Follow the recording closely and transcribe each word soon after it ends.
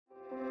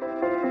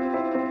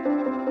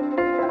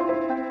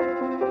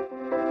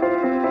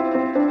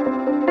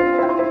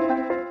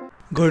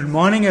Good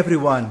morning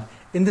everyone.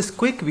 In this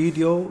quick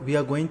video we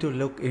are going to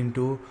look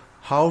into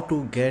how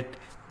to get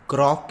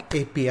Groq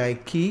API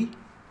key.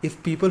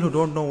 If people who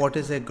don't know what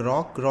is a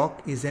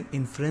Groq is an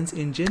inference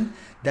engine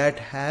that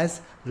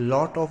has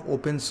lot of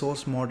open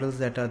source models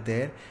that are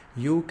there.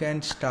 You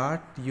can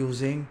start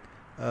using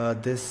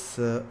this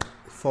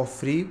for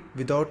free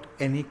without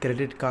any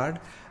credit card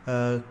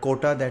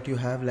quota that you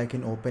have like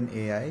in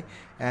OpenAI,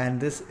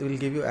 and this will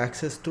give you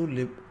access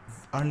to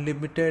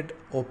unlimited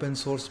open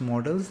source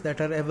models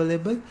that are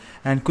available.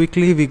 And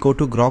quickly we go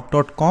to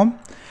groq.com.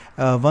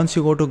 Once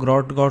you go to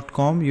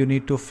groq.com, you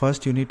need to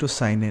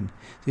sign in.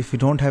 If you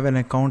don't have an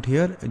account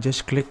here,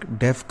 just click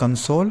dev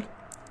console.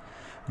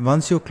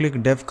 Once you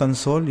click dev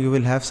console, you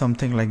will have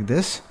something like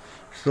this.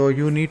 So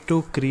you need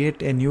to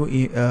create a new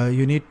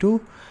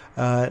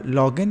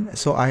log in.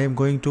 So I am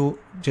going to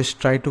just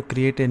try to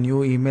create a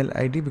new email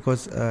ID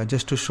because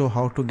just to show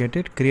how to get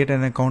it, create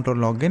an account or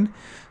login.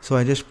 So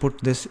I just put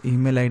this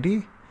email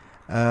ID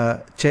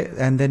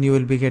and then you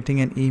will be getting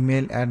an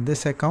email at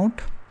this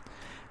account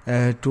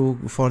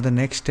for the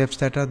next steps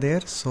that are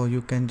there. So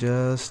you can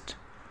just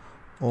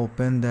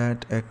open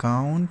that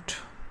account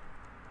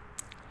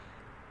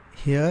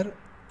here,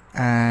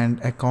 and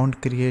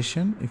account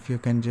creation, if you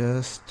can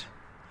just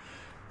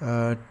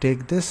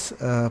take this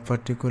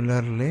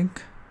particular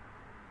link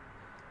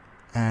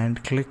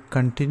and click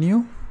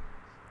continue.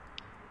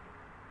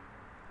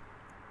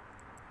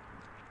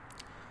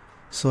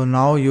 So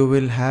now you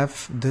will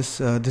have this.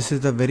 This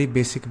is the very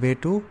basic way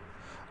to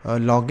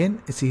log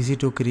in. It's easy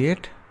to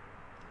create,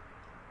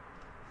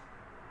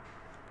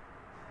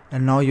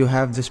 and now you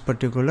have this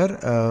particular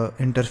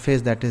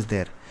interface that is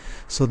there.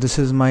 So this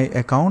is my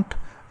account.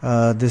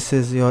 This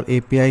is your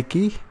API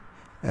key.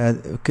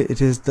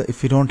 It is the,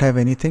 if you don't have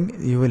anything,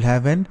 you will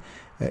have an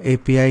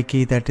API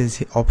key, that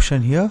is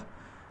option here,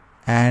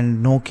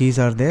 and no keys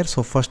are there.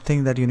 So first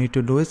thing that you need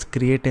to do is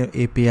create an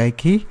API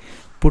key.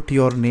 Put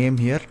your name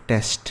here,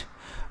 test,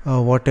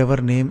 whatever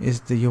name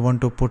is you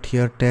want to put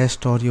here,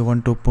 test, or you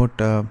want to put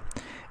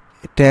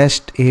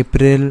test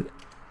April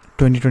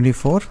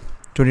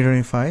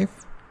 2025,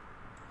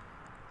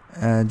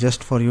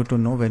 just for you to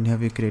know when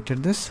have you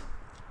created this,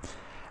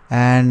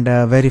 and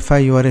verify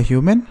you are a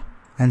human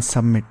and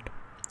submit.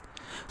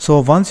 So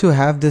once you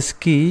have this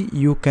key,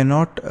 you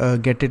cannot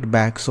get it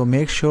back, so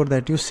make sure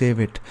that you save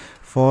it.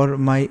 For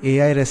my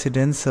AI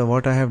residents,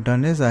 what I have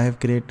done is I have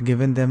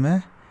given them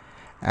a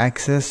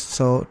access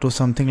to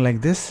something like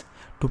this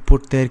to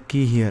put their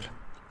key here.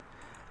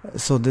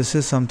 So this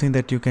is something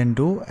that you can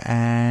do,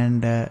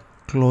 and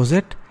close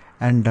it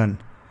and done.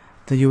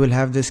 So you will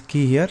have this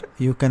key here.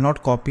 You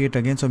cannot copy it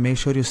again, so make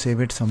sure you save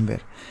it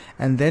somewhere.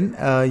 And then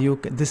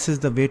this is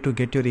the way to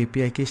get your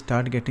API key.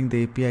 Start getting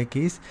the API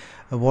keys.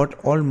 What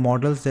all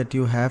models that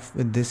you have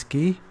with this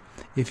key.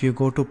 If you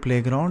go to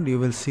playground, you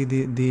will see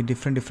the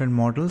different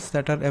models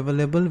that are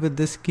available with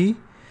this key,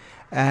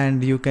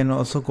 and you can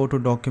also go to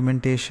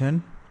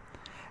documentation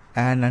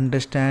and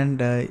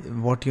understand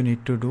what you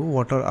need to do,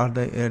 what are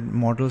the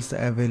models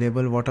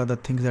available, what are the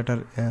things that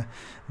are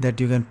that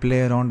you can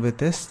play around with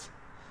this.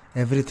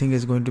 Everything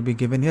is going to be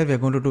given here. We are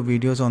going to do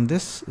videos on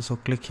this, so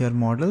click here,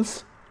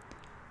 models,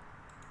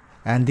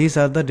 and these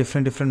are the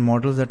different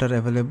models that are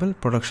available,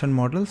 production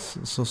models.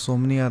 So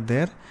many are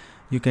there.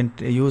 You can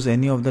use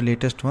any of the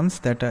latest ones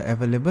that are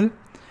available,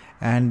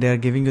 and they are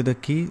giving you the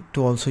key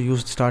to also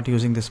start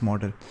using this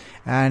model.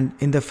 And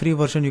in the free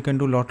version you can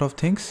do lot of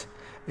things.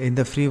 In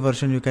the free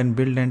version you can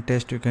build and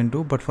test, you can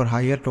do, but for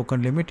higher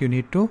token limit you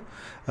need to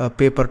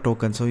pay per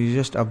token. So you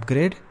just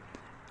upgrade,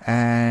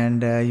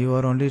 and you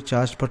are only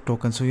charged per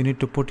token, so you need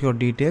to put your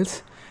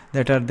details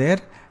that are there,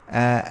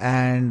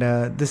 and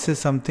this is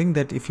something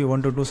that if you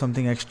want to do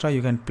something extra,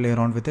 you can play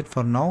around with it.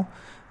 For now,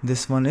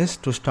 this one is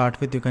to start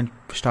with. You can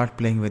start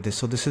playing with this.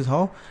 So this is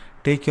how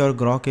take your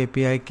Groq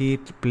API key,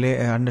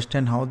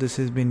 understand how this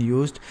has been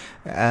used.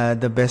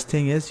 The best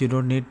thing is you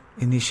don't need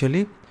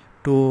initially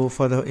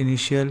for the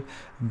initial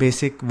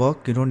basic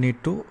work, you don't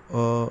need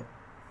to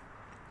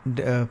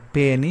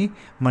pay any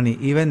money.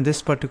 Even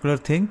this particular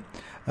thing,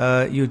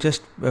 you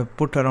just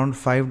put around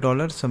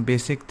 $5, some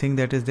basic thing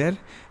that is there.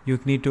 You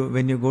need to,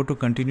 when you go to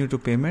continue to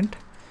payment,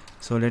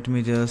 so let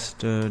me just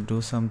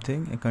do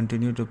something,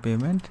 continue to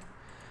payment,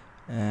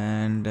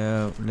 and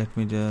let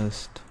me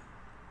just,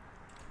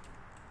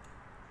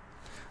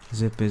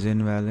 zip is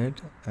invalid,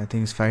 I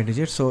think it's 5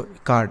 digits. So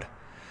card,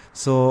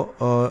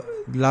 so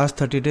last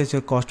 30 days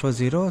your cost was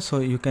 0, so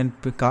you can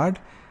pick card.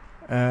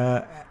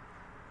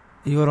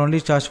 You are only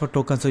charged for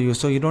tokens,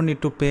 so you don't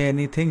need to pay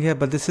anything here.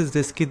 But this is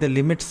this key, the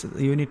limits,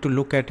 you need to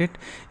look at it.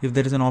 If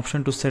there is an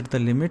option to set the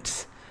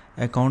limits,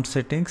 account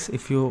settings,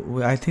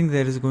 I think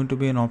there is going to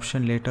be an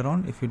option later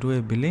on. If you do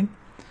a billing,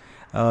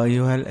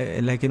 you have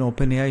like in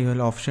OpenAI, you have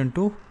an option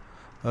to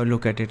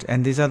look at it,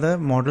 and these are the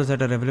models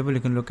that are available. You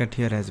can look at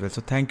here as well.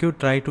 So thank you.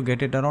 Try to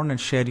get it around and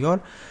share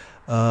your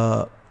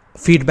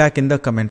feedback in the comment.